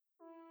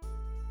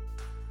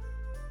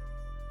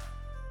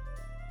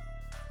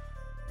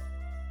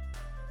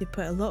You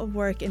put a lot of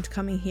work into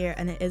coming here,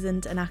 and it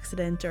isn't an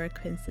accident or a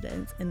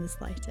coincidence in the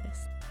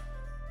slightest.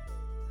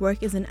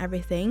 Work isn't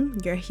everything.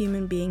 You're a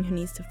human being who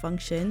needs to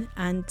function,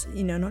 and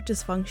not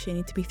just function, you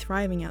need to be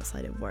thriving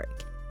outside of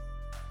work.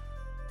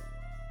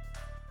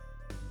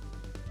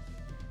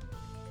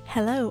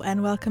 Hello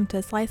and welcome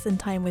to Slice in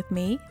Time with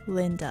me,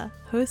 Linda,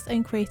 host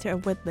and creator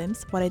of With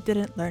Limbs, What I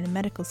Didn't Learn in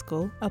Medical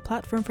School, a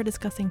platform for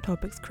discussing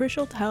topics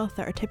crucial to health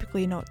that are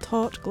typically not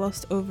taught,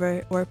 glossed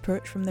over, or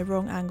approached from the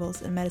wrong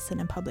angles in medicine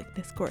and public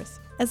discourse.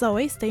 As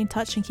always, stay in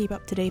touch and keep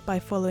up to date by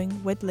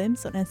following With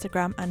Limbs on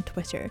Instagram and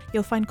Twitter.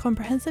 You'll find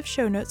comprehensive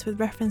show notes with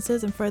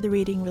references and further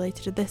reading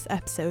related to this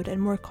episode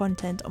and more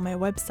content on my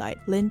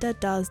website,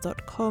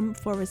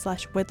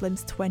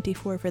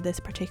 lindadoes.com/withlimbs24 for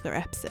this particular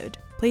episode.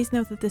 Please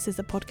note that this is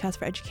a podcast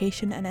for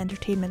education and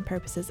entertainment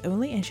purposes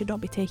only and should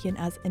not be taken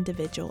as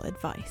individual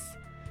advice.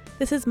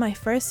 This is my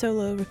first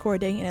solo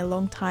recording in a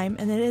long time,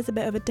 and it is a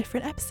bit of a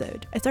different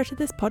episode. I started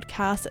this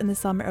podcast in the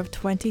summer of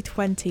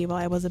 2020 while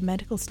I was a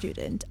medical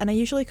student, and I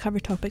usually cover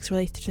topics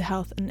related to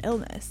health and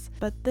illness.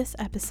 But this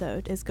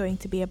episode is going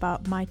to be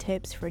about my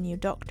tips for new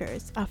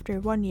doctors after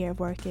 1 year of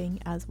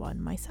working as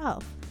one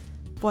myself.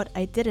 What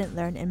I didn't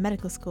learn in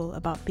medical school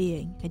about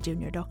being a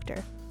junior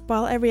doctor.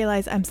 While I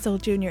realise I'm still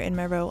junior in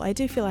my role, I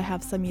do feel I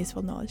have some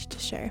useful knowledge to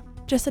share.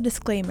 Just a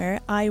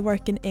disclaimer, I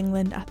work in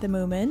England at the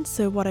moment,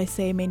 so what I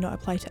say may not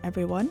apply to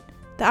everyone.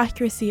 The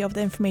accuracy of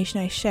the information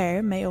I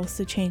share may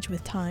also change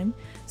with time,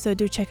 so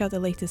do check out the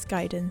latest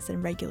guidance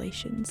and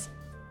regulations.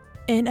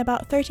 In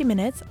about 30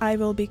 minutes, I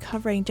will be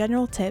covering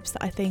general tips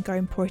that I think are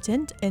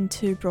important in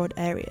two broad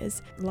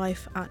areas: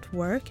 life at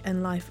work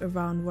and life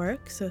around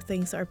work, so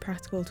things that are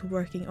practical to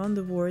working on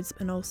the wards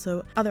and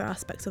also other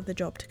aspects of the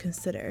job to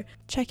consider.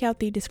 Check out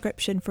the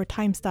description for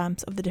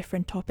timestamps of the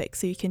different topics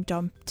so you can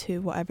jump to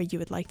whatever you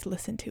would like to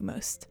listen to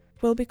most.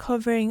 We'll be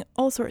covering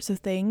all sorts of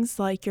things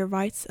like your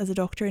rights as a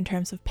doctor in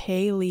terms of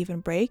pay, leave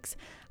and breaks,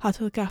 how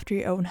to look after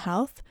your own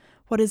health,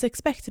 what is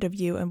expected of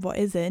you and what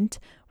isn't,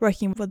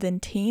 working within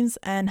teams,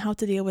 and how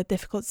to deal with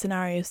difficult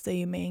scenarios that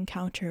you may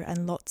encounter,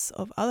 and lots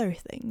of other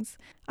things.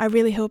 I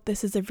really hope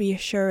this is a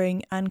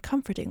reassuring and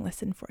comforting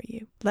listen for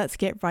you. Let's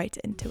get right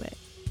into it.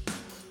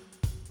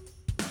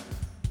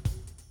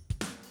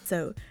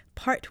 So,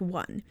 Part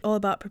 1, all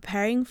about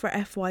preparing for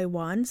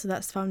FY1, so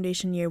that's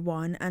Foundation Year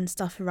 1, and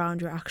stuff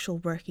around your actual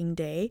working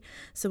day.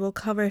 So we'll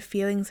cover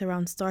feelings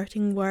around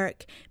starting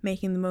work,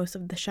 making the most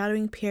of the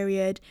shadowing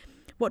period,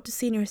 what do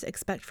seniors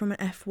expect from an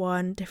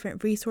F1,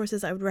 different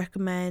resources I would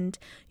recommend,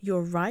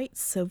 your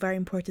rights, so very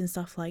important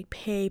stuff like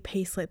pay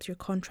slips, your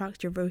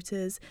contract, your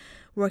rotas,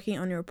 working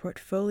on your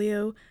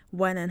portfolio,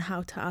 when and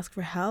how to ask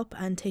for help,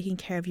 and taking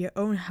care of your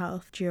own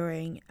health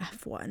during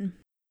F1.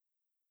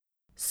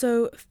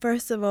 So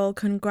first of all,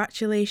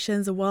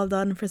 congratulations, well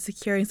done for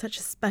securing such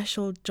a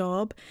special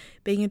job.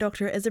 Being a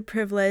doctor is a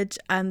privilege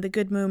and the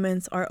good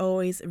moments are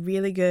always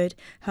really good.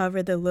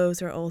 However, the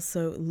lows are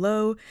also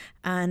low,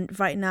 and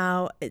right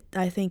now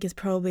I think is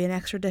probably an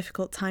extra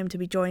difficult time to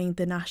be joining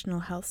the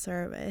National Health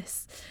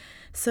Service.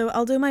 So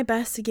I'll do my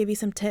best to give you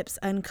some tips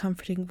and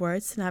comforting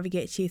words to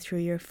navigate you through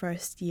your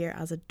first year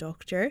as a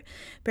doctor.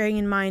 Bearing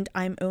in mind,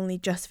 I'm only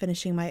just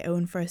finishing my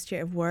own first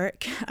year of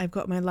work. I've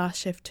got my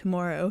last shift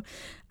tomorrow.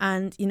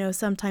 And,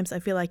 sometimes I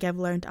feel like I've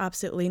learned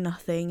absolutely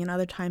nothing. And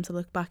other times I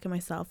look back at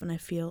myself and I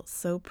feel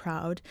so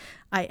proud.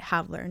 I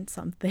have learned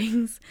some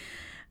things.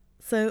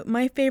 So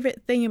my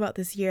favourite thing about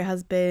this year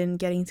has been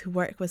getting to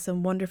work with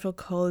some wonderful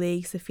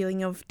colleagues, the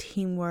feeling of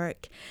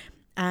teamwork,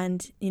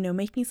 and,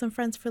 making some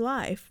friends for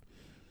life.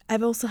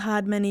 I've also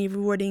had many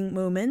rewarding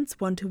moments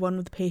one-to-one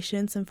with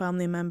patients and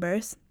family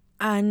members,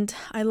 and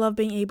I love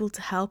being able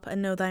to help and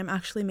know that I'm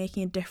actually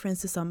making a difference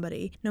to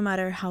somebody, no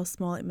matter how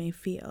small it may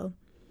feel.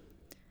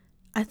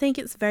 I think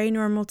it's very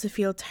normal to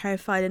feel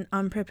terrified and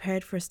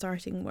unprepared for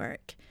starting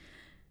work.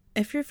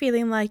 If you're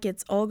feeling like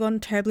it's all gone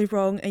terribly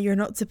wrong and you're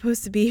not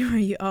supposed to be where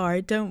you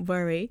are, don't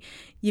worry.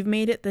 You've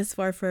made it this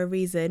far for a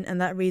reason,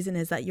 and that reason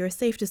is that you're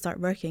safe to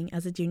start working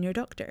as a junior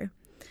doctor.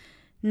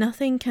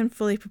 Nothing can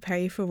fully prepare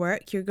you for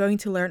work. You're going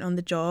to learn on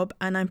the job,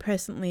 and I'm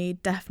personally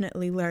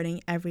definitely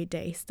learning every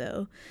day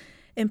still.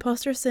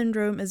 Imposter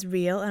syndrome is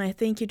real, and I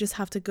think you just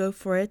have to go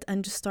for it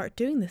and just start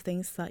doing the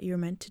things that you're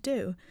meant to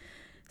do.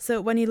 So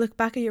when you look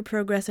back at your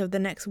progress over the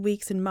next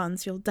weeks and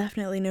months, you'll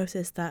definitely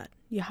notice that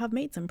you have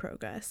made some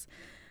progress.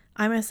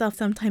 I myself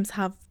sometimes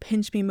have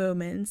pinch me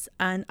moments,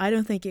 and I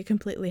don't think it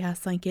completely has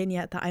sunk in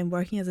yet that I'm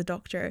working as a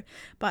doctor,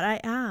 but I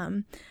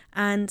am,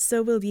 and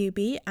so will you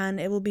be,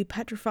 and it will be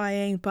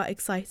petrifying but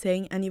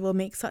exciting, and you will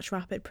make such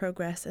rapid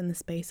progress in the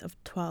space of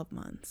 12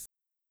 months.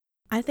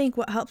 I think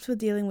what helps with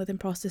dealing with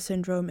imposter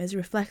syndrome is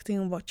reflecting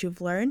on what you've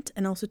learned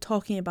and also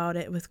talking about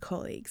it with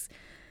colleagues.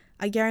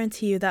 I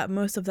guarantee you that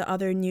most of the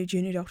other new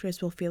junior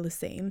doctors will feel the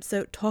same,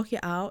 so talk it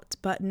out,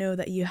 but know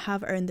that you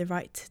have earned the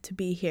right to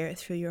be here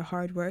through your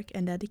hard work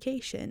and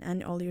dedication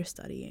and all your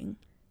studying.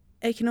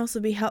 It can also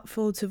be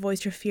helpful to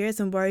voice your fears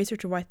and worries or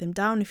to write them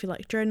down if you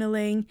like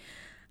journaling.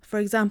 For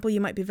example, you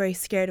might be very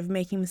scared of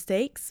making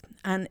mistakes,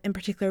 and in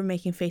particular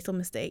making fatal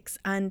mistakes,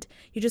 and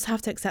you just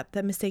have to accept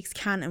that mistakes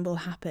can and will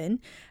happen,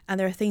 and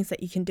there are things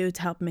that you can do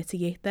to help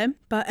mitigate them.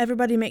 But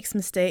everybody makes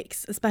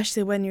mistakes,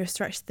 especially when you're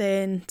stretched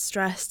thin,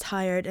 stressed,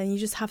 tired, and you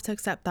just have to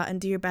accept that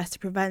and do your best to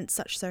prevent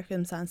such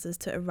circumstances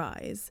to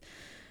arise.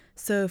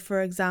 So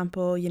for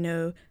example,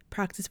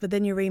 practice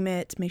within your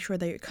remit, make sure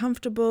that you're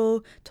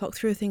comfortable, talk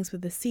through things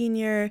with the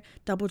senior,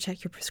 double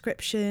check your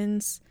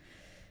prescriptions.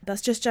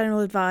 That's just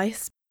general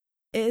advice.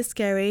 It is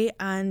scary,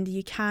 and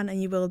you can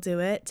and you will do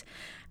it,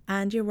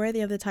 and you're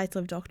worthy of the title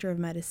of Doctor of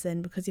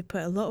Medicine because you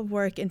put a lot of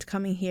work into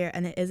coming here,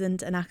 and it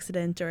isn't an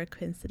accident or a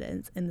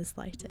coincidence in the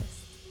slightest.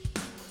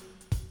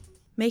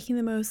 Making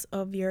the most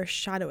of your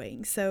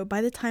shadowing. So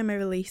by the time I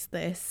release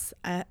this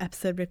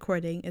episode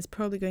recording, it's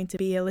probably going to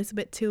be a little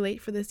bit too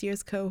late for this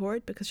year's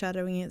cohort because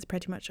shadowing is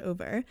pretty much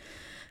over.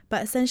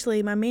 But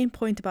essentially, my main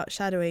point about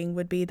shadowing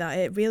would be that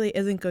it really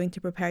isn't going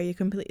to prepare you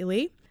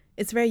completely.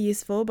 It's very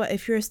useful, but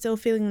if you're still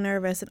feeling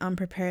nervous and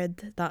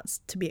unprepared, that's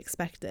to be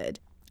expected.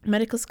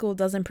 Medical school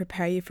doesn't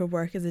prepare you for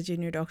work as a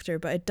junior doctor,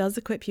 but it does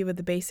equip you with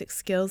the basic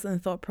skills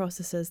and thought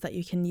processes that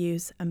you can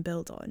use and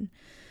build on.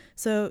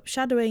 So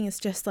shadowing is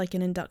just like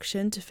an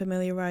induction to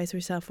familiarise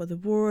yourself with the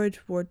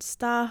ward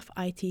staff,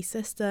 IT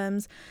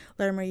systems,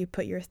 learn where you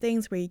put your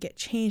things, where you get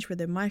changed, where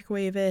the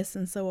microwave is,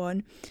 and so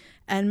on.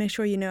 And make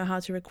sure you know how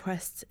to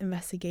request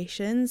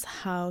investigations,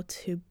 how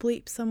to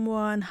bleep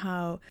someone,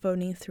 how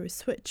phoning through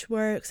switch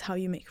works, how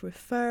you make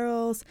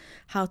referrals,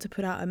 how to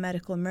put out a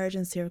medical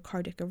emergency or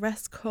cardiac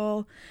arrest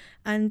call.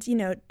 And,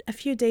 a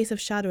few days of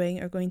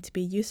shadowing are going to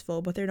be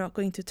useful, but they're not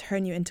going to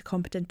turn you into a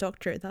competent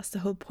doctor. That's the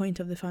whole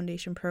point of the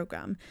foundation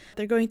program.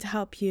 They're going to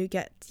help you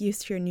get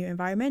used to your new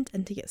environment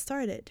and to get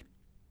started.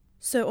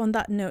 So on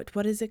that note,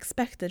 what is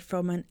expected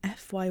from an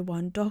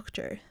FY1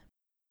 doctor?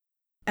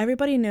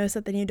 Everybody knows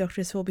that the new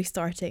doctors will be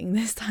starting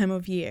this time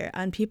of year,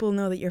 and people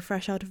know that you're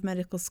fresh out of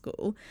medical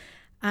school,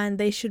 and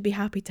they should be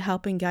happy to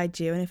help and guide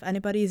you. And if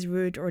anybody is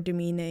rude or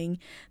demeaning,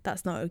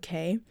 that's not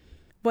okay.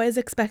 What is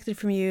expected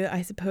from you,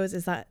 I suppose,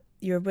 is that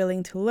you're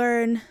willing to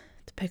learn,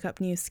 to pick up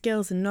new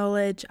skills and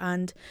knowledge,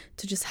 and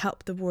to just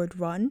help the ward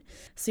run.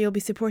 So you'll be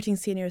supporting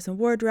seniors on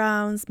ward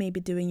rounds, maybe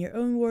doing your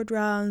own ward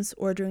rounds,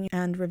 ordering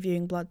and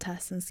reviewing blood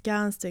tests and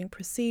scans, doing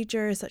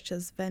procedures such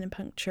as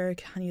venipuncture,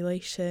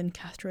 cannulation,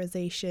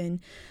 catheterization,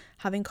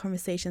 having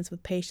conversations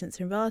with patients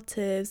and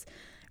relatives,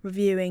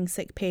 reviewing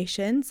sick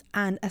patients,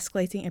 and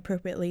escalating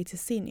appropriately to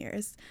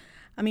seniors.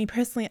 I mean,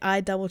 personally, I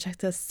double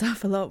checked this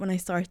stuff a lot when I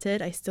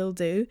started. I still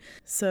do.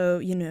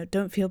 So,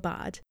 don't feel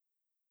bad.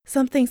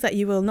 Some things that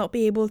you will not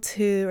be able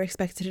to or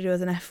expected to do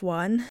as an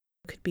F1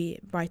 could be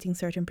writing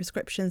certain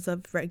prescriptions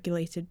of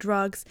regulated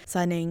drugs,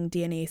 signing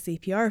DNA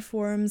CPR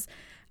forms,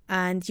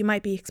 and you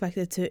might be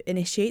expected to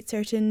initiate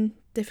certain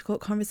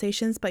difficult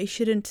conversations, but you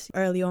shouldn't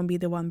early on be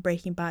the one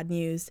breaking bad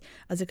news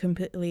as a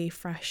completely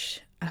fresh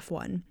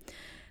F1.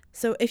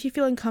 So if you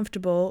feel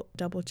uncomfortable,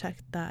 double check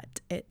that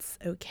it's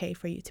okay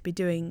for you to be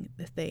doing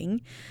the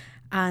thing,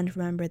 and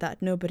remember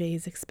that nobody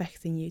is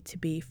expecting you to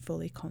be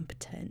fully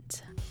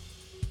competent.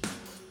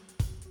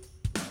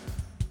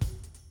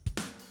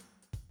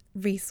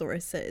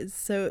 Resources.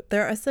 So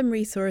there are some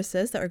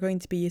resources that are going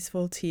to be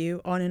useful to you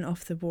on and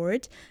off the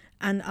board,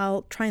 and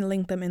I'll try and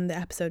link them in the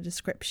episode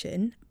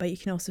description, but you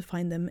can also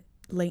find them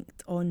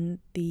linked on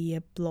the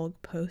blog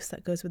post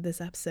that goes with this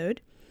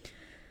episode.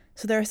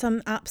 So there are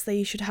some apps that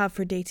you should have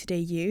for day-to-day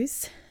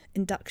use: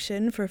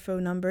 Induction for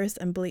phone numbers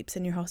and bleeps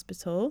in your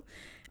hospital,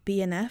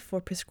 BNF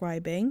for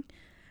prescribing,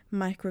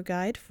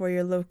 Microguide for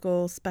your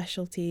local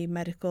specialty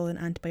medical and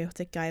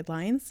antibiotic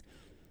guidelines.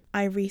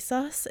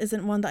 iResus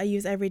isn't one that I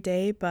use every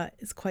day, but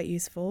it's quite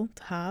useful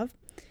to have.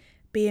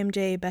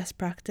 BMJ Best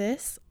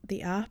Practice,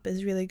 the app,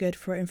 is really good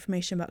for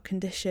information about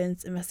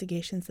conditions,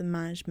 investigations and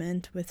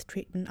management with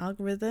treatment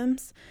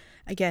algorithms.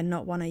 Again,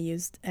 not one I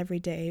used every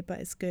day, but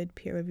it's good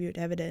peer-reviewed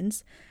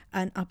evidence.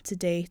 And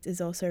UpToDate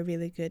is also a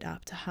really good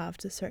app to have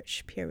to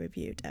search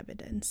peer-reviewed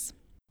evidence.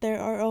 There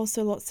are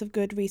also lots of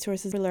good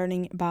resources for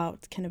learning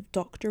about kind of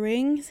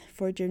doctoring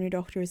for junior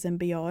doctors and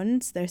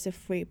beyond. There's a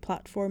free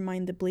platform,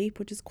 Mind the Bleep,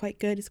 which is quite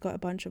good. It's got a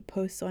bunch of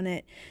posts on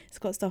it. It's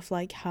got stuff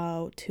like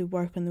how to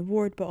work on the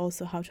ward, but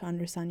also how to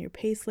understand your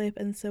payslip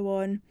and so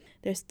on.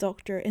 There's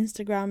doctor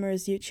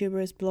Instagrammers,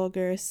 YouTubers,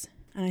 bloggers,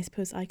 and I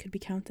suppose I could be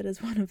counted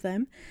as one of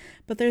them.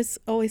 But there's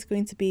always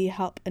going to be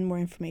help and more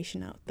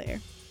information out there.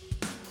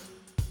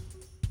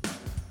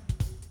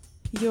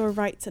 Your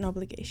rights and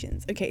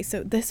obligations. Okay,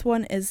 so this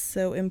one is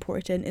so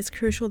important. It's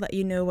crucial that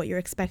you know what you're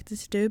expected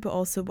to do, but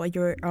also what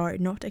you are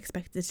not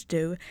expected to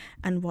do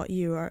and what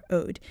you are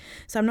owed.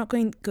 So I'm not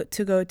going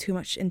to go too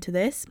much into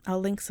this. I'll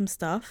link some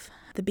stuff.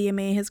 The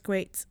BMA has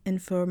great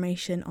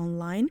information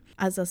online,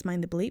 as does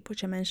Mind the Bleep,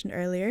 which I mentioned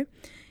earlier.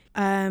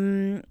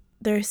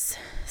 There's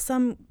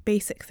some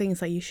basic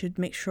things that you should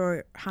make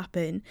sure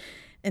happen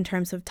in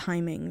terms of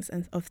timings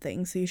and of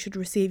things. So you should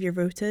receive your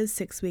rotas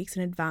 6 weeks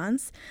in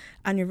advance,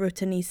 and your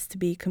rota needs to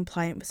be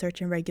compliant with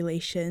certain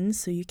regulations.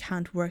 So you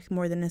can't work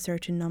more than a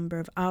certain number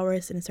of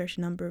hours in a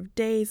certain number of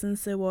days and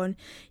so on.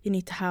 You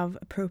need to have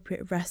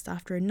appropriate rest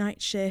after a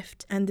night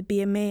shift. And the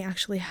BMA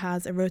actually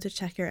has a rota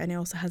checker, and it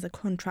also has a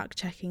contract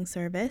checking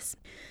service.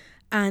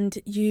 And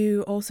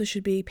you also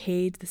should be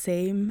paid the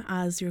same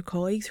as your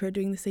colleagues who are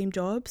doing the same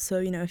job. So,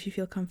 if you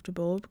feel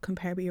comfortable,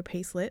 compare with your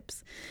pay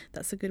slips.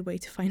 That's a good way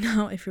to find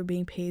out if you're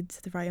being paid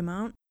the right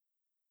amount.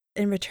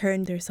 In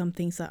return, there's some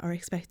things that are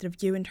expected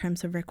of you in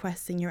terms of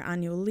requesting your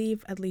annual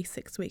leave at least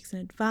 6 weeks in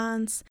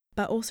advance.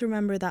 But also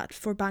remember that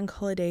for bank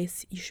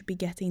holidays, you should be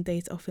getting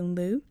days off in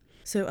lieu.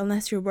 So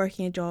unless you're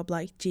working a job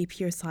like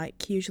GP or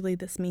psych, usually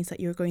this means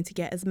that you're going to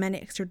get as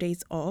many extra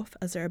days off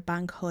as there are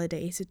bank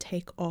holidays to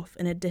take off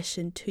in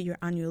addition to your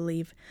annual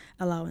leave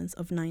allowance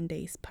of 9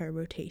 days per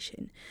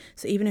rotation.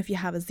 So even if you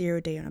have a 0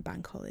 day on a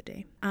bank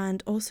holiday.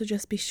 And also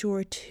just be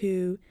sure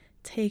to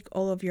take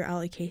all of your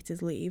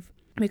allocated leave,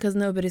 because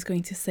nobody's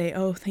going to say,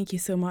 oh, thank you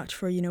so much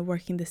for,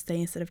 working this day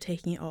instead of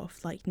taking it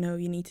off. Like, no,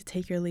 you need to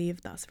take your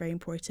leave. That's very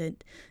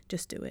important.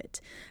 Just do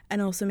it.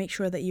 And also make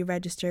sure that you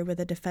register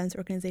with a defence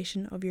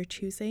organisation of your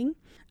choosing.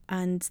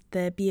 And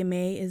the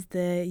BMA is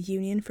the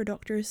union for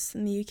doctors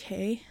in the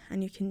UK.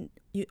 And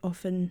they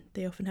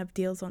often have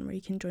deals on where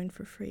you can join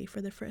for free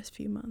for the first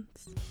few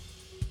months.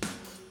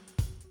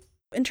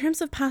 In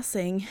terms of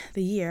passing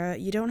the year,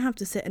 you don't have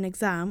to sit an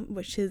exam,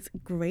 which is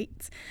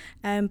great,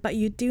 but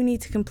you do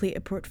need to complete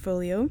a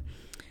portfolio.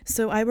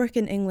 So I work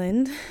in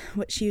England,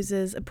 which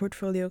uses a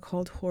portfolio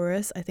called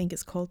Horace. I think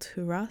it's called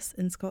Horace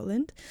in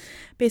Scotland.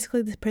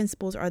 Basically, the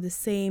principles are the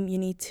same. You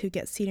need to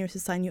get seniors to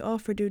sign you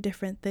off or do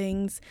different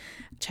things.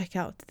 Check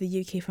out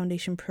the UK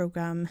Foundation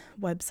Programme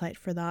website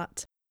for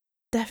that.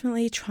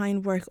 Definitely try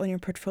and work on your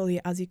portfolio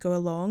as you go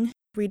along.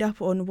 Read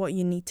up on what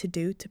you need to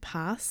do to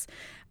pass,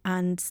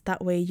 and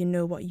that way you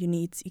know what you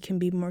need. You can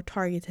be more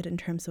targeted in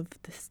terms of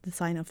the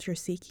sign-offs you're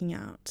seeking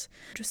out.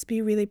 Just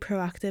be really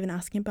proactive in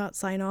asking about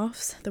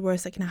sign-offs. The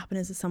worst that can happen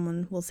is that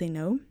someone will say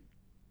no.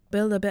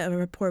 Build a bit of a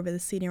rapport with a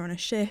senior on a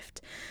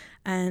shift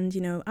and,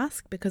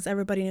 ask, because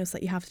everybody knows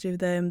that you have to do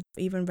them.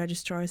 Even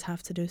registrars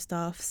have to do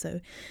stuff, so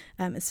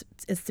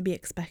it's to be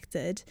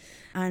expected.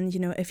 And,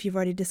 if you've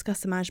already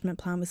discussed a management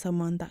plan with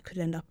someone, that could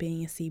end up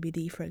being a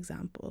CBD, for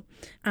example.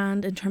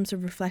 And in terms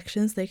of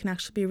reflections, they can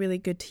actually be really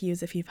good to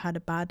use if you've had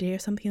a bad day or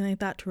something like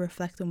that, to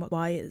reflect on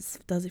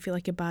does it feel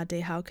like a bad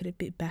day, how could it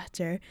be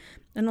better?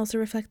 And also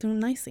reflect on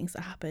nice things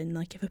that happen,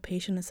 like if a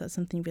patient has said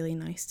something really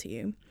nice to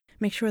you.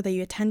 Make sure that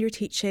you attend your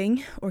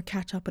teaching or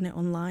catch up on it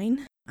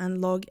online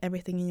and log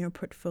everything in your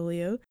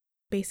portfolio.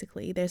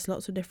 Basically, there's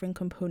lots of different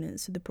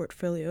components to the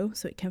portfolio,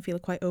 so it can feel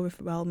quite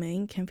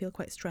overwhelming, can feel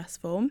quite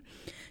stressful.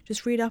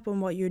 Just read up on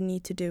what you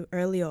need to do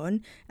early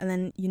on, and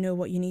then you know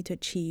what you need to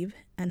achieve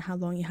and how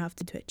long you have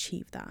to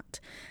achieve that.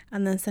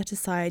 And then set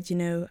aside,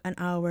 an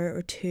hour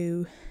or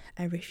two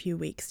every few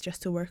weeks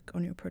just to work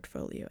on your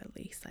portfolio, at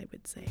least, I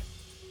would say.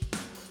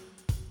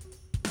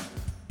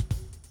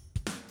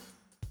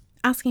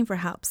 Asking for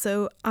help.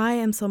 So I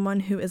am someone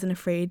who isn't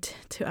afraid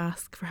to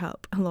ask for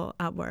help a lot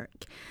at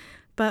work.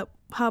 But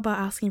how about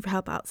asking for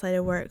help outside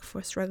of work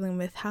for struggling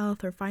with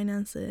health or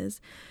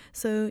finances?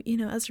 So,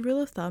 as a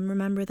rule of thumb,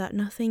 remember that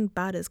nothing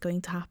bad is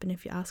going to happen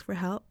if you ask for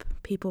help.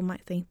 People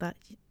might think that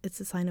it's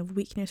a sign of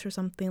weakness or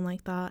something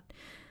like that.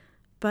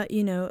 But,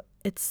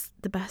 it's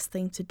the best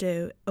thing to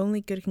do.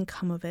 Only good can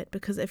come of it,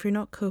 because if you're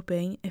not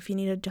coping, if you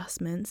need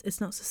adjustments,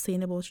 it's not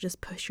sustainable to just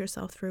push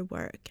yourself through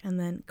work and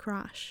then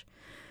crash.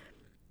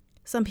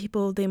 Some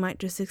people, they might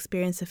just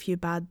experience a few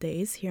bad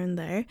days here and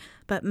there,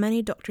 but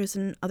many doctors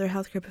and other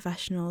healthcare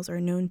professionals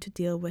are known to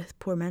deal with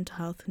poor mental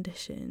health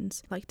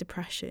conditions like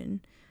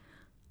depression.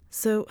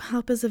 So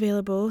help is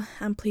available,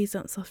 and please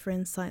don't suffer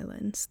in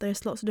silence.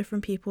 There's lots of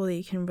different people that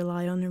you can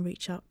rely on and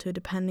reach out to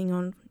depending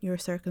on your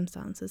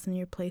circumstances and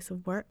your place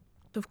of work.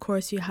 Of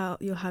course, you'll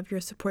have your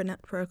support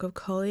network of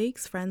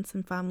colleagues, friends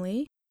and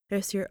family.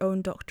 There's your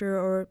own doctor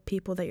or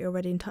people that you're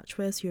already in touch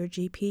with, your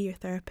GP, your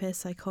therapist,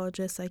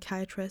 psychologist,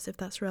 psychiatrist, if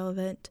that's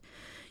relevant.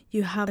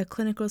 You have a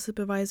clinical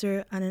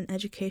supervisor and an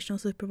educational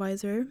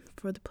supervisor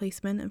for the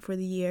placement and for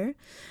the year.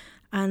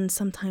 And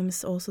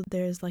sometimes also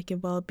there's like a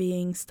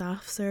well-being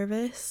staff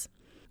service.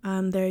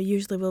 There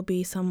usually will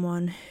be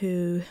someone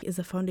who is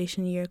a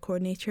foundation year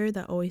coordinator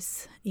that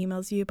always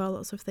emails you about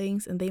lots of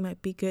things, and they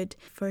might be good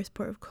first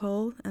port of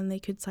call and they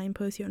could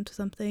signpost you onto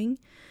something.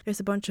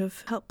 There's a bunch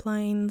of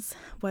helplines,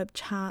 web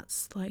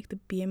chats like the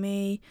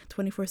BMA,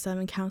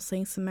 24/7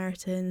 counselling,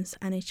 Samaritans,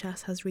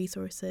 NHS has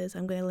resources.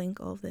 I'm going to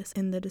link all of this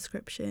in the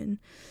description.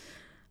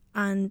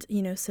 And,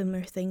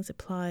 similar things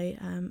apply.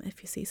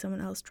 If you see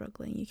someone else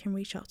struggling, you can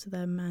reach out to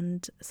them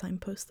and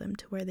signpost them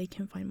to where they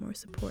can find more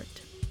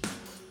support.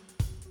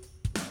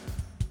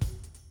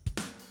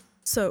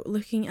 So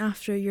looking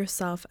after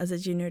yourself as a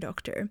junior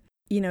doctor,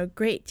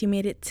 great, you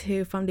made it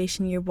to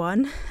foundation year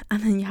 1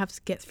 and then you have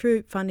to get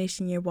through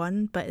foundation year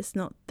 1, but it's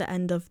not the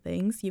end of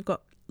things. You've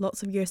got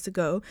lots of years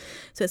ago.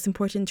 So it's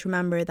important to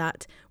remember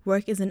that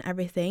work isn't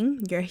everything.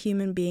 You're a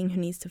human being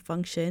who needs to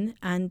function,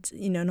 and,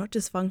 not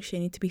just function,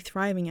 you need to be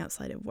thriving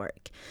outside of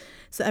work.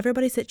 So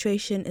everybody's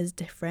situation is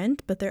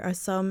different, but there are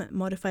some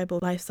modifiable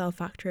lifestyle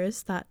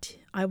factors that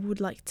I would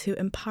like to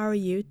empower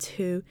you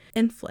to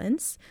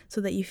influence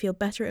so that you feel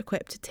better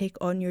equipped to take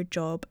on your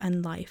job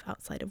and life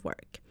outside of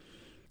work.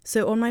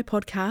 So on my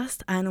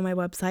podcast and on my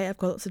website, I've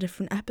got lots of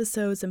different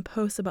episodes and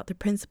posts about the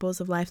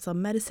principles of lifestyle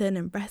medicine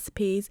and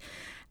recipes.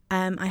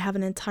 I have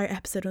an entire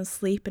episode on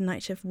sleep and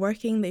night shift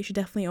working that you should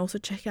definitely also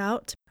check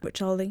out,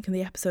 which I'll link in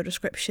the episode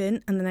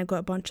description. And then I've got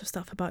a bunch of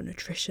stuff about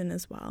nutrition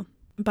as well.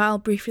 But I'll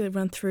briefly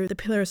run through the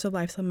pillars of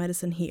lifestyle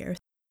medicine here.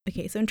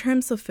 Okay, so in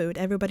terms of food,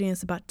 everybody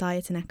knows about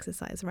diet and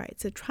exercise, right?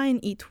 So try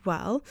and eat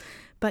well,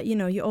 but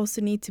you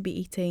also need to be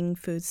eating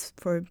foods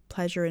for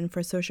pleasure and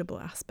for sociable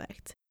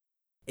aspect.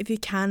 If you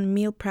can,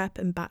 meal prep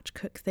and batch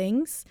cook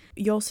things.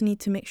 You also need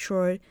to make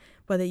sure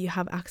whether you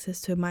have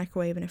access to a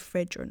microwave and a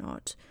fridge or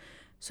not.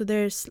 So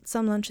there's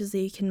some lunches that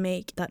you can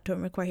make that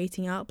don't require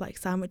heating up, like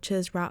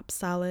sandwiches, wraps,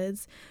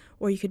 salads,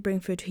 or you could bring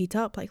food to heat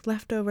up, like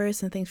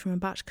leftovers and things from a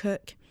batch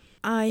cook.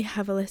 I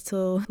have a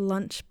little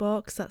lunch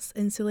box that's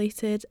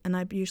insulated, and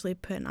I usually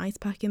put an ice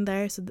pack in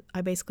there, so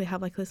I basically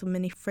have like a little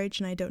mini fridge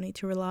and I don't need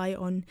to rely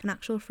on an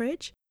actual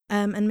fridge.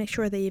 And make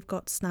sure that you've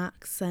got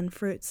snacks and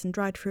fruits and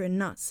dried fruit and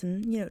nuts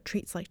and,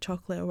 treats like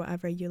chocolate or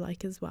whatever you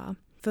like as well.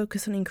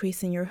 Focus on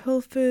increasing your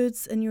whole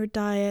foods in your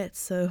diet,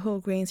 so whole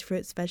grains,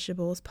 fruits,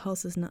 vegetables,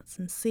 pulses, nuts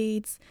and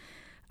seeds.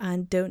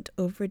 And don't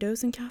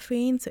overdose on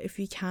caffeine. So if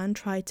you can,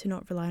 try to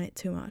not rely on it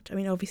too much. I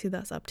mean, obviously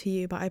that's up to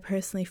you, but I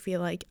personally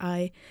feel like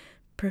I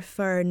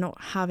prefer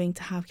not having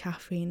to have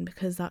caffeine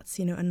because that's,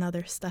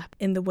 another step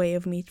in the way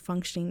of me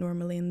functioning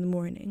normally in the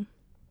morning.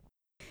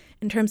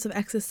 In terms of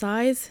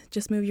exercise,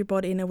 just move your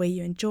body in a way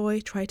you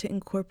enjoy. Try to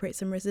incorporate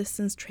some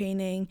resistance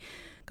training.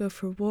 Go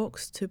for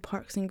walks to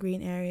parks and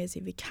green areas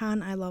if you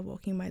can. I love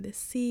walking by the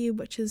sea,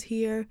 which is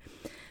here.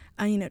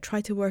 And,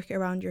 try to work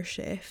around your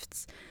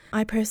shifts.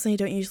 I personally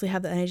don't usually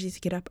have the energy to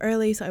get up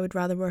early, so I would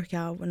rather work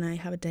out when I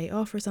have a day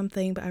off or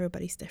something, but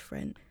everybody's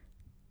different.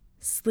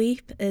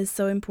 Sleep is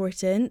so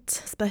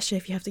important, especially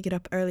if you have to get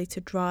up early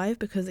to drive,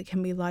 because it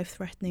can be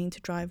life-threatening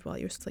to drive while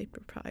you're sleep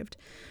deprived.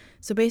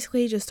 So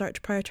basically, just start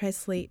to prioritize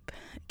sleep.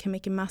 It can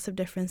make a massive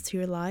difference to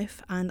your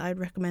life, and I'd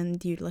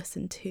recommend you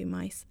listen to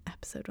my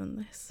episode on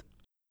this.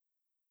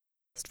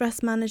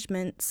 Stress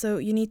management. So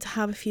you need to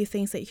have a few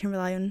things that you can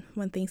rely on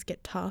when things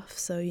get tough.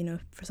 So,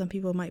 for some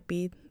people it might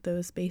be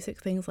those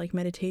basic things like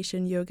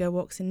meditation, yoga,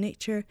 walks in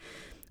nature,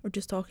 or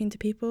just talking to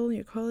people,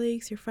 your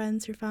colleagues, your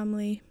friends, your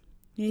family.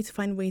 You need to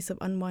find ways of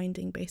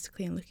unwinding,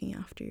 basically, and looking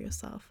after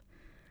yourself.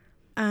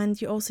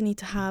 And you also need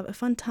to have a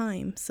fun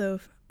time. So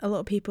a lot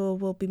of people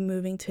will be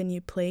moving to a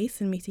new place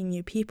and meeting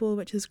new people,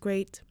 which is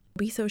great.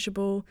 Be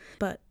sociable,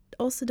 but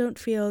also don't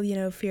feel,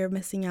 fear of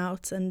missing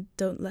out, and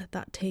don't let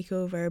that take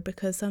over,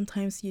 because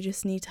sometimes you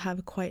just need to have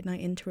a quiet night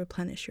in to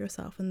replenish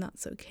yourself, and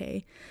that's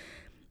okay.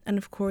 And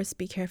of course,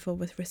 be careful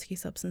with risky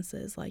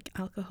substances like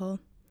alcohol.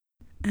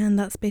 And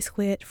that's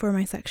basically it for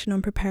my section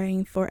on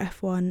preparing for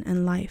F1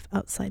 and life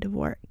outside of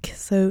work.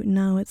 So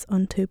now it's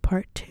on to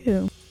part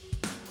 2.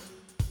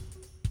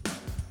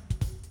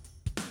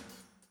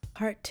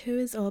 Part 2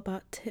 is all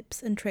about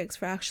tips and tricks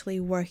for actually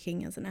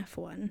working as an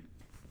F1.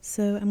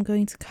 So I'm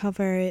going to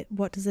cover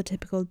what does a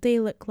typical day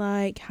look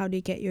like, how do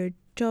you get your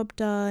job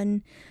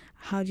done,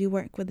 how do you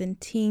work within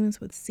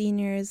teams with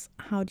seniors,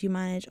 how do you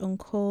manage on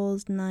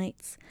calls,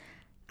 nights,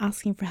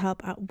 asking for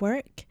help at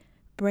work,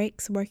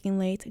 breaks, working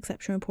late,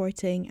 exception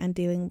reporting, and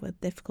dealing with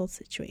difficult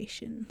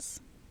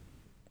situations.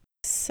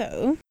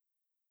 So,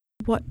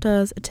 what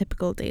does a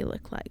typical day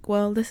look like?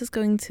 Well, this is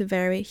going to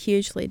vary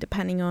hugely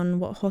depending on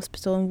what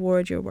hospital and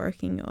ward you're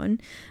working on.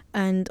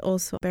 And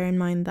also bear in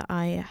mind that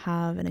I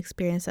have an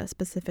experience that's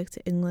specific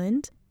to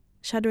England.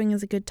 Shadowing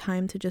is a good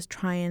time to just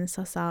try and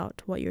suss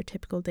out what your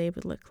typical day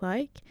would look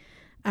like.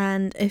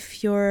 And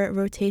if you're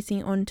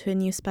rotating onto a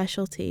new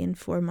specialty in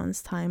 4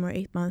 months' time or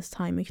 8 months'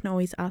 time, you can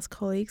always ask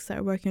colleagues that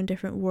are working on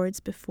different wards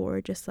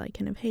before, just like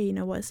kind of, hey,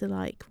 what is it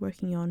like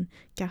working on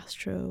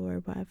gastro or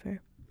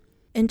whatever.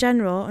 In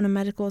general, on a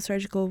medical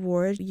surgical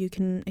ward, you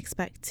can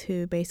expect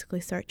to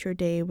basically start your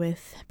day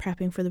with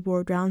prepping for the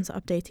ward rounds,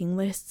 updating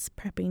lists,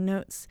 prepping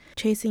notes,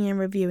 chasing and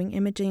reviewing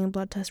imaging and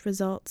blood test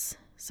results,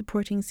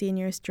 supporting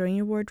seniors during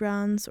your ward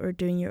rounds or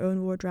doing your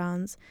own ward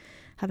rounds,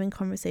 having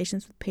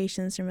conversations with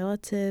patients and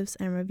relatives,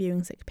 and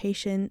reviewing sick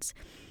patients.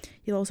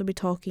 You'll also be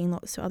talking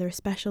lots to other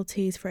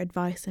specialties for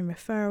advice and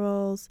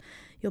referrals.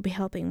 You'll be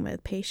helping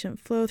with patient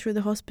flow through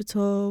the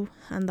hospital,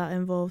 and that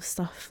involves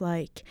stuff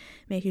like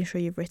making sure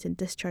you've written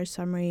discharge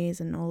summaries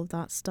and all of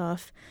that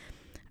stuff.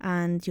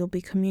 And you'll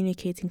be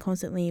communicating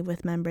constantly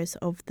with members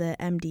of the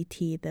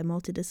MDT, the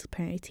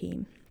multidisciplinary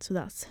team. So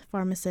that's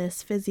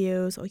pharmacists,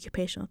 physios,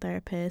 occupational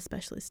therapists,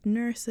 specialist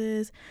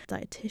nurses,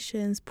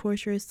 dietitians,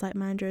 porters, site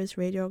managers,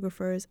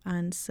 radiographers,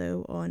 and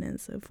so on and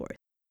so forth.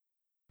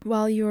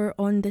 While you're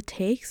on the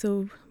take,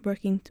 so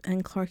working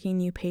and clerking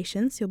new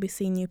patients, you'll be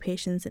seeing new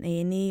patients in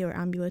A&E or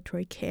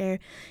ambulatory care.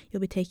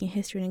 You'll be taking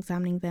history and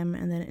examining them,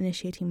 and then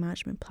initiating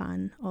management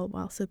plan, all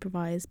while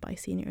supervised by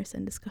seniors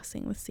and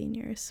discussing with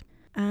seniors.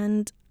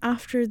 And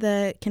after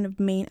the kind of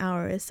main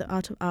hours, so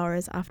out of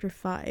hours after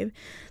 5,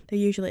 there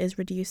usually is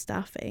reduced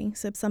staffing.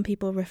 So some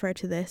people refer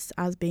to this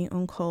as being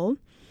on call.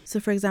 So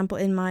for example,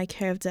 in my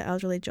care of the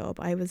elderly job,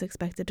 I was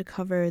expected to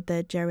cover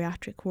the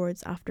geriatric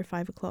wards after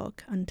 5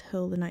 o'clock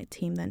until the night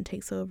team then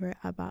takes over at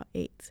about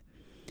 8.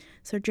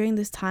 So during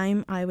this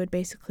time, I would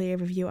basically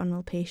review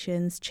unwell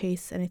patients,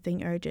 chase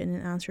anything urgent,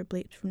 and answer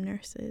bleeps from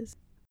nurses.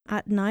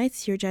 At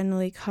night, you're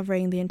generally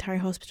covering the entire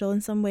hospital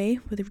in some way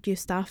with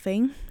reduced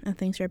staffing, and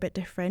things are a bit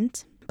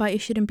different. But you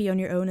shouldn't be on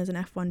your own as an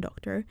F1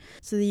 doctor.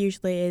 So there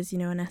usually is,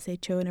 an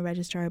SHO and a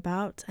registrar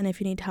about. And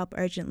if you need help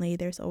urgently,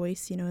 there's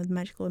always, a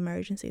medical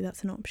emergency.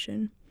 That's an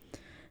option.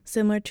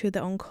 Similar to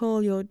the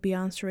on-call, you'll be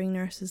answering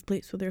nurses'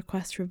 bleeps with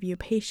requests to review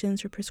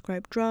patients or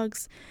prescribe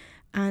drugs.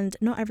 And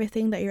not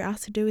everything that you're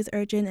asked to do is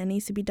urgent and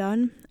needs to be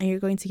done. And you're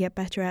going to get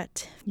better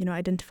at,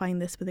 identifying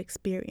this with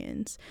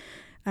experience.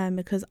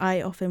 Because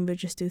I often would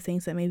just do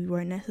things that maybe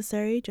weren't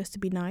necessary just to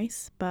be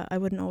nice, but I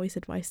wouldn't always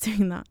advise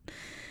doing that.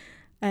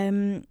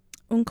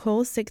 On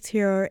call, stick to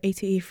your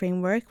A2E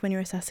framework when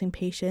you're assessing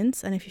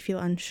patients, and if you feel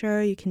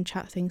unsure, you can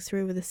chat things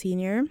through with a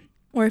senior,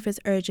 or if it's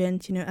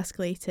urgent,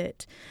 escalate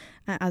it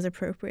as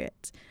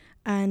appropriate.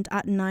 And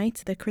at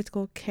night, the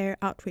critical care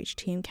outreach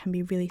team can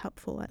be really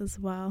helpful as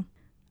well.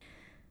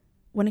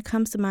 When it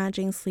comes to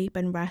managing sleep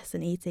and rest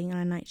and eating on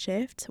a night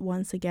shift,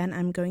 once again,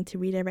 I'm going to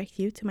redirect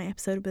you to my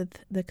episode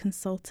with the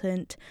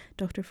consultant,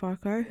 Dr.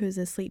 Farquhar, who's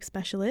a sleep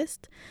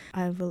specialist.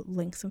 I will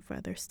link some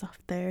further stuff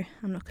there.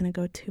 I'm not going to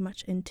go too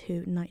much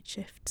into night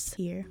shifts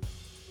here.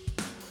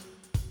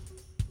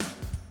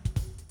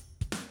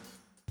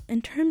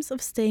 In terms of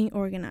staying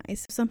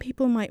organised, some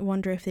people might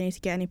wonder if they need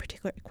to get any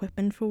particular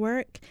equipment for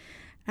work.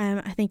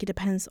 I think it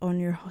depends on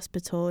your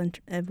hospital and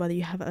whether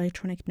you have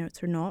electronic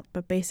notes or not,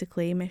 but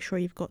basically make sure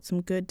you've got some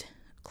good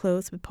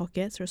clothes with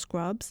pockets or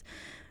scrubs.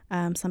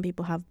 Some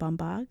people have bum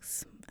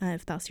bags,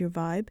 if that's your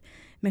vibe.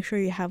 Make sure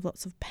you have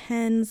lots of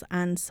pens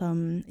and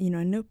some,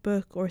 a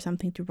notebook or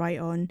something to write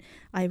on.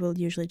 I will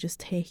usually just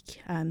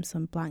take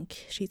some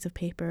blank sheets of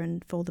paper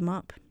and fold them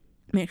up.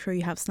 Make sure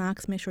you have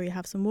snacks, make sure you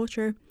have some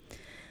water,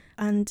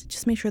 and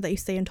just make sure that you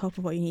stay on top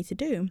of what you need to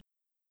do.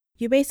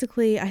 You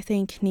basically, I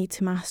think, need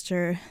to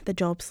master the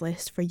jobs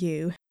list for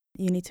you.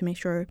 You need to make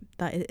sure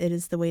that it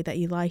is the way that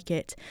you like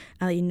it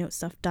and that you note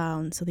stuff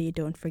down so that you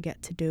don't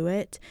forget to do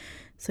it.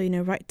 So,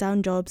 write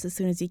down jobs as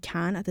soon as you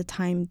can at the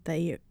time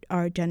they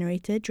are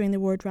generated during the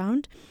ward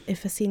round.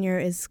 If a senior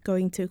is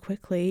going too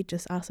quickly,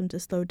 just ask them to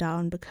slow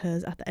down,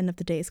 because at the end of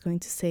the day, it's going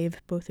to save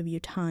both of you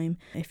time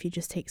if you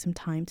just take some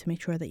time to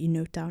make sure that you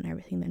note down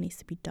everything that needs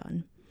to be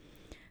done.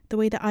 The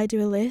way that I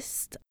do a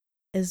list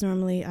is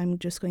normally I'm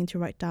just going to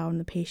write down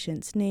the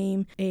patient's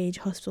name, age,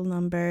 hospital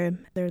number,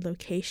 their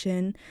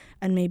location,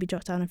 and maybe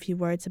jot down a few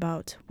words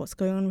about what's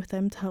going on with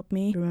them to help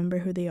me remember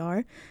who they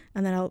are.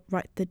 And then I'll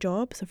write the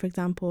job. So for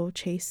example,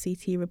 Chase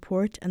CT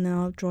report, and then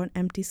I'll draw an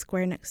empty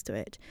square next to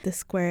it. The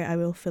square I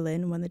will fill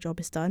in when the job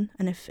is done.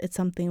 And if it's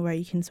something where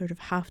you can sort of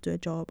half do a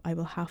job, I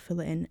will half fill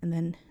it in, and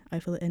then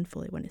I fill it in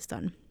fully when it's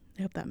done.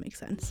 I hope that makes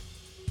sense.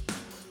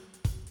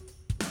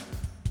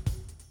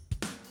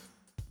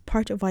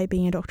 Part of why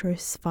being a doctor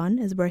is fun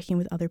is working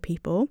with other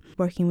people,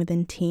 working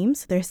within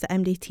teams. There's the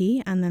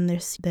MDT, and then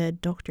there's the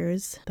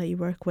doctors that you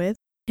work with.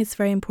 It's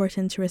very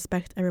important to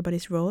respect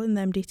everybody's role in the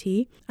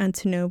MDT and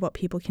to know what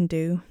people can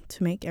do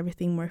to make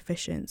everything more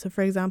efficient. So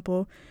for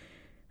example,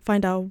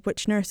 find out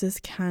which nurses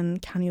can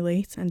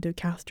cannulate and do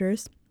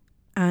catheters,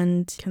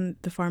 and can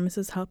the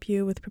pharmacist help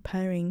you with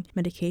preparing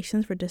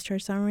medications for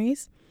discharge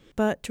summaries.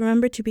 But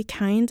remember to be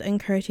kind and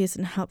courteous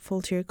and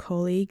helpful to your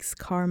colleagues,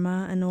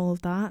 karma and all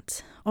of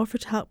that. Offer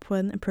to help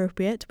when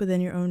appropriate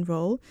within your own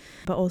role,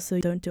 but also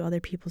don't do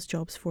other people's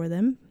jobs for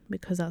them,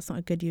 because that's not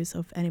a good use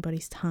of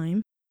anybody's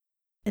time.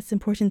 It's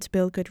important to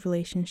build good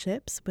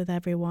relationships with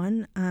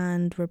everyone,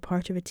 and we're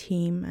part of a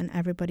team and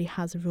everybody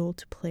has a role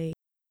to play.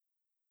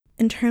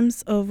 In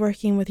terms of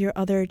working with your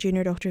other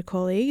junior doctor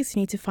colleagues,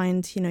 you need to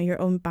find, your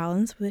own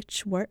balance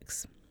which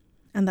works.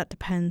 And that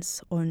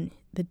depends on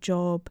the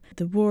job,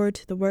 the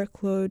ward, the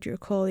workload, your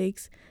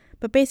colleagues.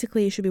 But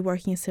basically, you should be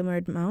working a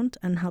similar amount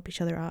and help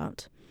each other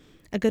out.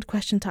 A good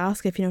question to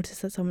ask if you notice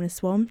that someone is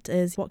swamped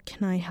is, what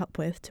can I help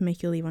with to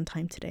make you leave on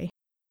time today?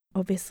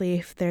 Obviously,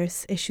 if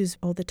there's issues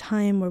all the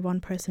time where one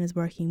person is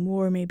working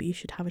more, maybe you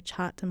should have a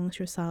chat amongst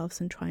yourselves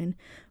and try and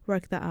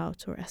work that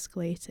out or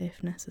escalate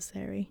if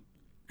necessary.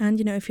 And,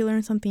 if you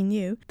learn something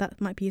new, that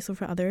might be useful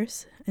for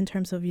others in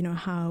terms of,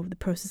 how the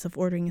process of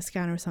ordering a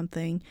scan or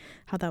something,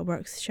 how that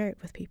works, share it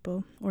with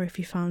people. Or if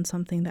you found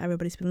something that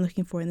everybody's been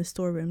looking for in the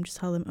storeroom, just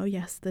tell them, oh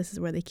yes, this is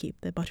where they keep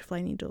the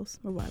butterfly needles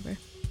or whatever.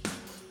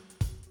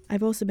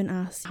 I've also been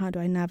asked, how do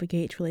I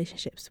navigate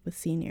relationships with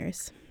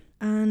seniors?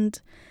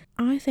 And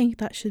I think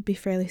that should be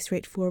fairly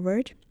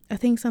straightforward. I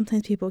think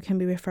sometimes people can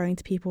be referring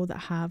to people that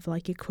have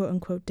like a quote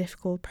unquote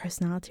difficult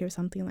personality or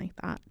something like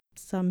that.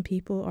 Some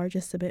people are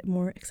just a bit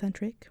more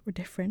eccentric or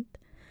different.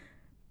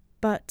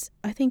 But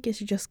I think it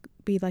should just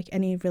be like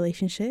any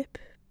relationship,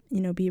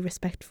 be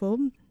respectful,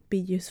 be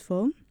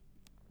useful,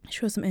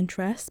 show some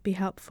interest, be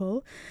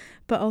helpful.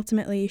 But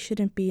ultimately, you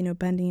shouldn't be,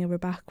 bending over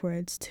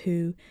backwards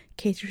to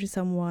cater to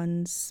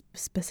someone's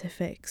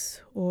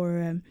specifics.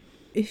 Or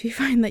if you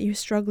find that you're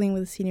struggling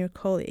with a senior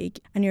colleague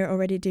and you're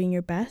already doing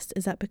your best,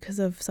 is that because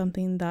of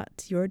something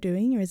that you're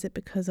doing, or is it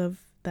because of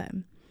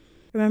them?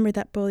 Remember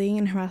that bullying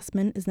and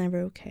harassment is never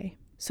okay.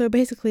 So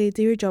basically,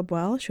 do your job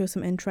well, show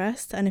some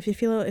interest, and if you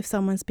feel if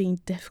someone's being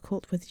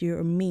difficult with you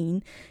or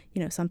mean,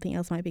 something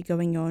else might be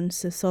going on,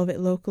 so solve it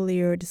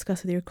locally or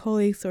discuss with your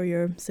colleagues or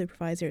your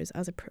supervisors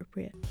as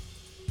appropriate.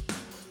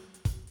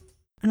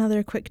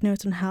 Another quick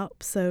note on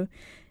help. So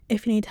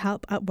if you need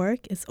help at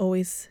work, it's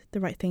always the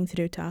right thing to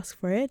do to ask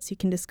for it. So you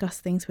can discuss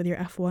things with your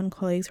F1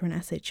 colleagues or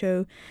an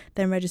SHO,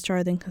 then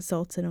registrar, then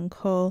consultant on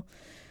call.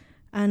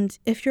 And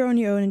if you're on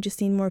your own and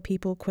just need more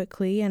people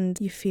quickly and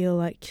you feel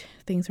like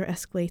things are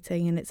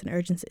escalating and it's an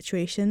urgent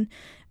situation,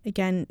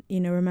 again,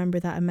 remember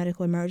that a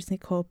medical emergency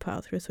call put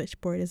out through a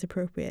switchboard is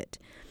appropriate.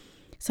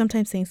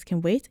 Sometimes things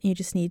can wait and you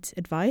just need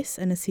advice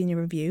and a senior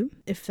review.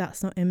 If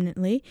that's not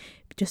imminently,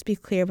 just be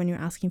clear when you're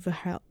asking for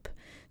help.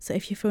 So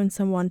if you phone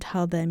someone,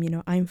 tell them,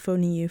 I'm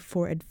phoning you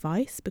for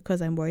advice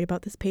because I'm worried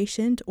about this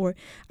patient, or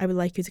I would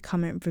like you to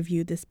come and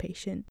review this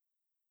patient.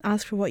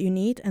 Ask for what you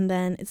need, and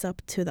then it's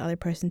up to the other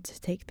person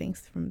to take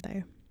things from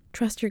there.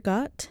 Trust your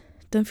gut.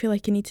 Don't feel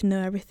like you need to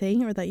know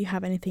everything or that you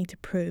have anything to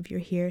prove. You're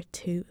here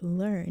to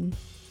learn.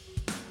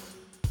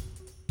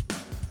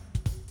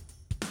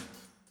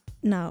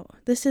 Now,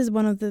 this is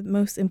one of the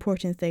most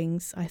important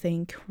things, I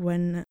think,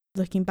 when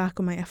looking back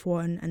on my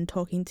F1 and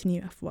talking to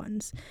new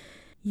F1s.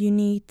 You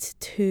need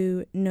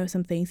to know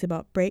some things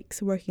about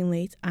breaks, working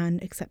late,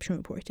 and exception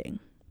reporting.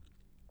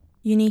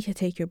 You need to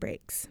take your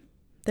breaks.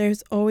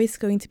 There's always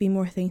going to be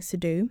more things to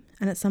do,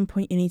 and at some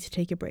point you need to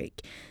take a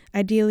break.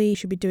 Ideally, you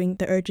should be doing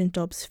the urgent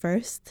jobs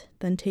first,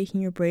 then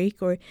taking your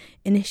break, or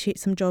initiate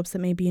some jobs that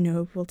maybe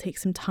will take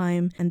some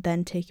time and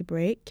then take a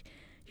break.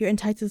 You're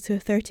entitled to a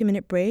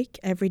 30-minute break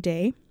every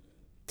day,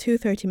 2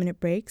 30-minute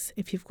breaks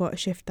if you've got a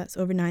shift that's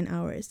over 9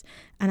 hours,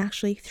 and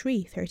actually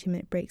 3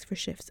 30-minute breaks for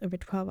shifts over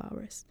 12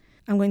 hours.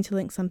 I'm going to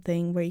link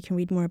something where you can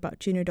read more about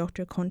junior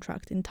doctor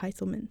contract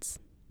entitlements.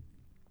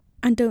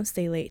 And don't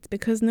stay late,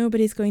 because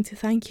nobody's going to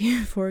thank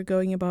you for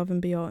going above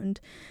and beyond.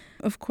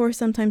 Of course,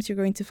 sometimes you're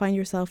going to find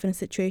yourself in a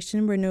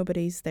situation where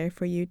nobody's there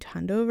for you to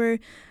hand over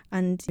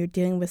and you're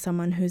dealing with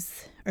someone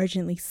who's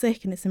urgently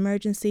sick and it's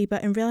emergency,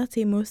 but in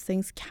reality, most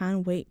things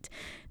can wait.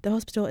 The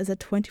hospital is a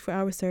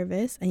 24-hour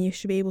service and you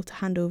should be able to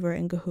hand over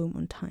and go home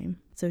on time.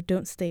 So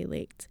don't stay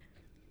late.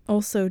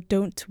 Also,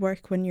 don't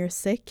work when you're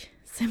sick.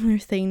 Similar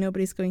thing,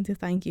 nobody's going to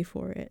thank you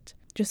for it.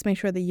 Just make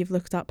sure that you've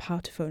looked up how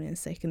to phone in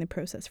sick and the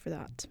process for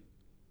that.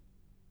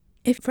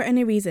 If for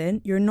any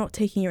reason you're not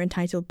taking your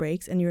entitled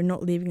breaks and you're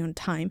not leaving on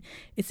time,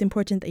 it's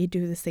important that you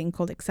do this thing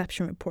called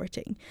exception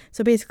reporting.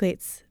 So basically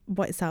it's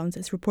what it sounds,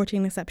 it's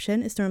reporting an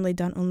exception. It's normally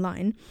done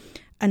online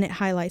and it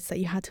highlights that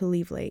you had to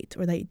leave late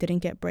or that you didn't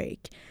get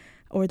break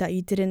or that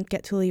you didn't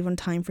get to leave on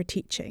time for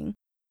teaching.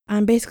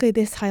 And basically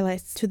this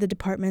highlights to the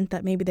department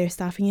that maybe there's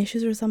staffing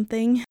issues or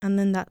something, and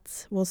then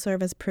that will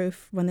serve as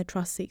proof when the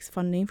trust seeks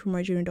funding for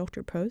more junior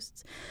doctor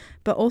posts.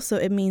 But also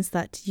it means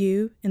that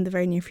you, in the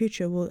very near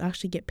future, will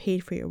actually get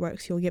paid for your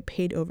work, so you'll get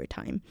paid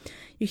overtime.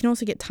 You can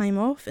also get time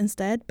off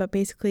instead, but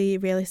basically,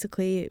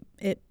 realistically,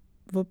 it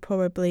will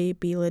probably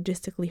be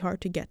logistically hard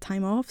to get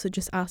time off, so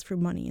just ask for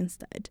money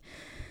instead.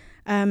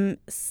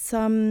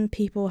 Some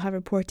people have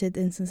reported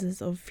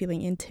instances of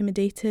feeling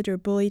intimidated or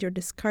bullied or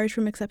discouraged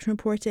from exception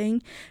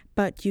reporting,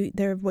 but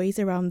there are ways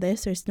around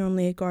this. There's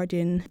normally a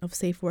guardian of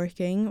safe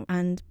working,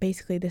 and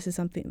basically this is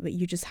something that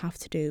you just have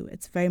to do.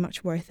 It's very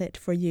much worth it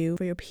for you,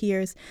 for your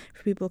peers,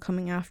 for people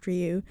coming after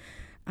you,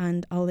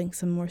 and I'll link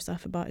some more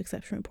stuff about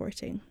exception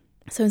reporting.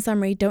 So in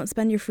summary, don't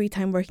spend your free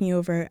time working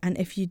over, and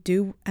if you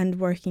do end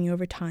working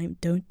overtime,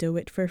 don't do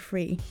it for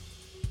free.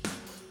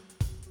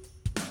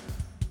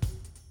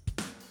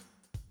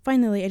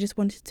 Finally, I just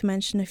wanted to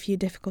mention a few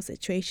difficult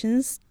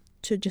situations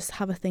to just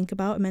have a think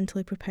about and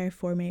mentally prepare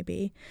for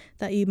maybe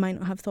that you might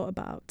not have thought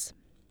about.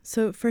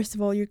 So first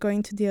of all, you're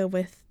going to deal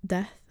with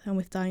death and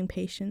with dying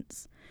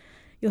patients.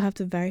 You'll have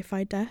to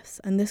verify deaths,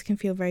 and this can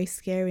feel very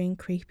scary and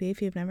creepy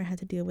if you've never had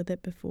to deal with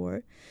it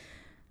before.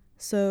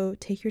 So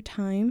take your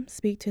time,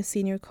 speak to a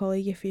senior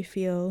colleague if you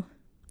feel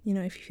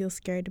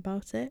scared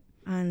about it,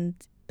 and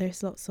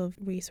there's lots of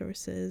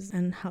resources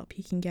and help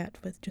you can get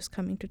with just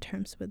coming to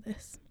terms with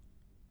this.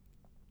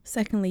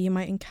 Secondly, you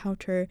might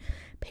encounter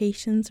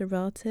patients or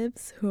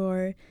relatives who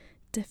are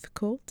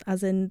difficult,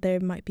 as in they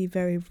might be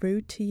very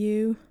rude to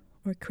you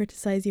or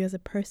criticize you as a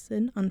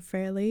person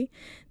unfairly.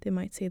 They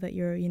might say that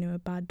you're, a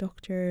bad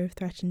doctor,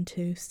 threaten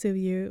to sue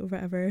you or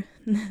whatever.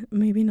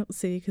 Maybe not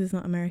sue you because it's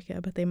not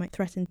America, but they might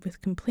threaten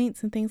with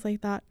complaints and things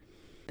like that.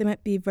 They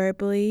might be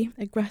verbally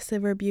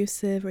aggressive or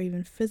abusive or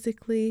even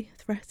physically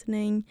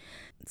threatening.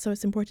 So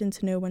it's important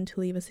to know when to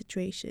leave a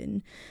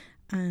situation.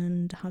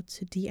 and how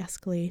to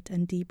de-escalate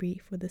and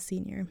debrief with a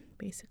senior,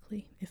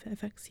 basically, if it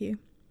affects you.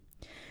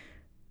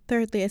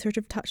 Thirdly, I sort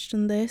of touched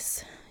on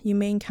this. You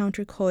may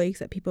encounter colleagues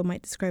that people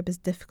might describe as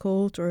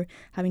difficult or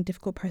having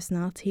difficult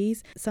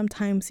personalities.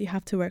 Sometimes you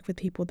have to work with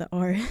people that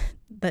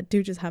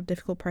do just have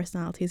difficult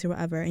personalities or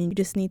whatever, and you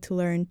just need to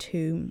learn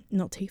to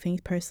not take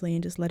things personally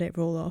and just let it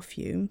roll off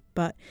you.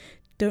 But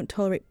don't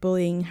tolerate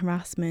bullying,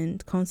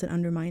 harassment, constant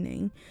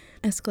undermining.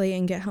 Escalate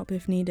and get help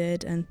if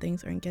needed, and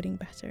things aren't getting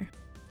better.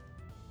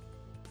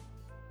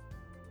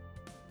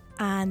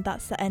 And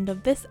that's the end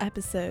of this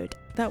episode.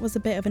 That was a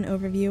bit of an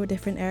overview of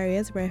different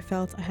areas where I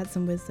felt I had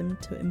some wisdom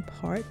to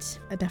impart.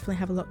 I definitely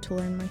have a lot to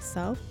learn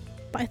myself,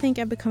 but I think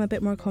I've become a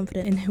bit more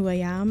confident in who I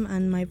am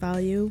and my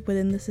value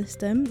within the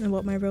system and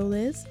what my role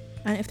is.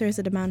 And if there's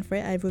a demand for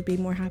it, I would be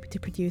more happy to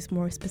produce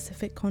more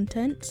specific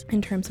content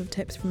in terms of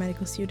tips for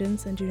medical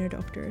students and junior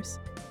doctors.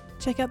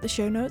 Check out the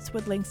show notes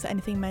with links to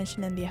anything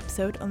mentioned in the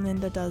episode on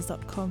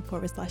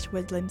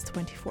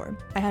lindadoes.com/widlims24.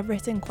 I have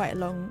written quite a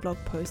long blog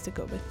post to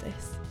go with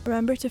this.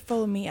 Remember to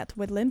follow me at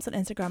widlims on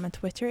Instagram and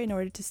Twitter in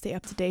order to stay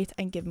up to date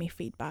and give me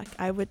feedback.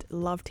 I would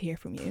love to hear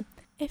from you.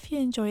 If you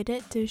enjoyed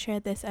it, do share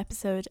this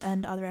episode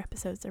and other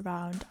episodes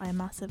around. I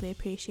massively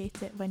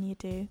appreciate it when you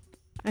do.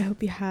 I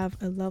hope you have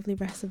a lovely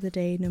rest of the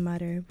day no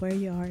matter where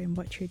you are and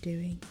what you're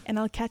doing. And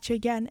I'll catch you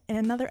again in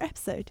another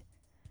episode.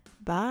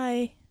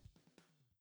 Bye!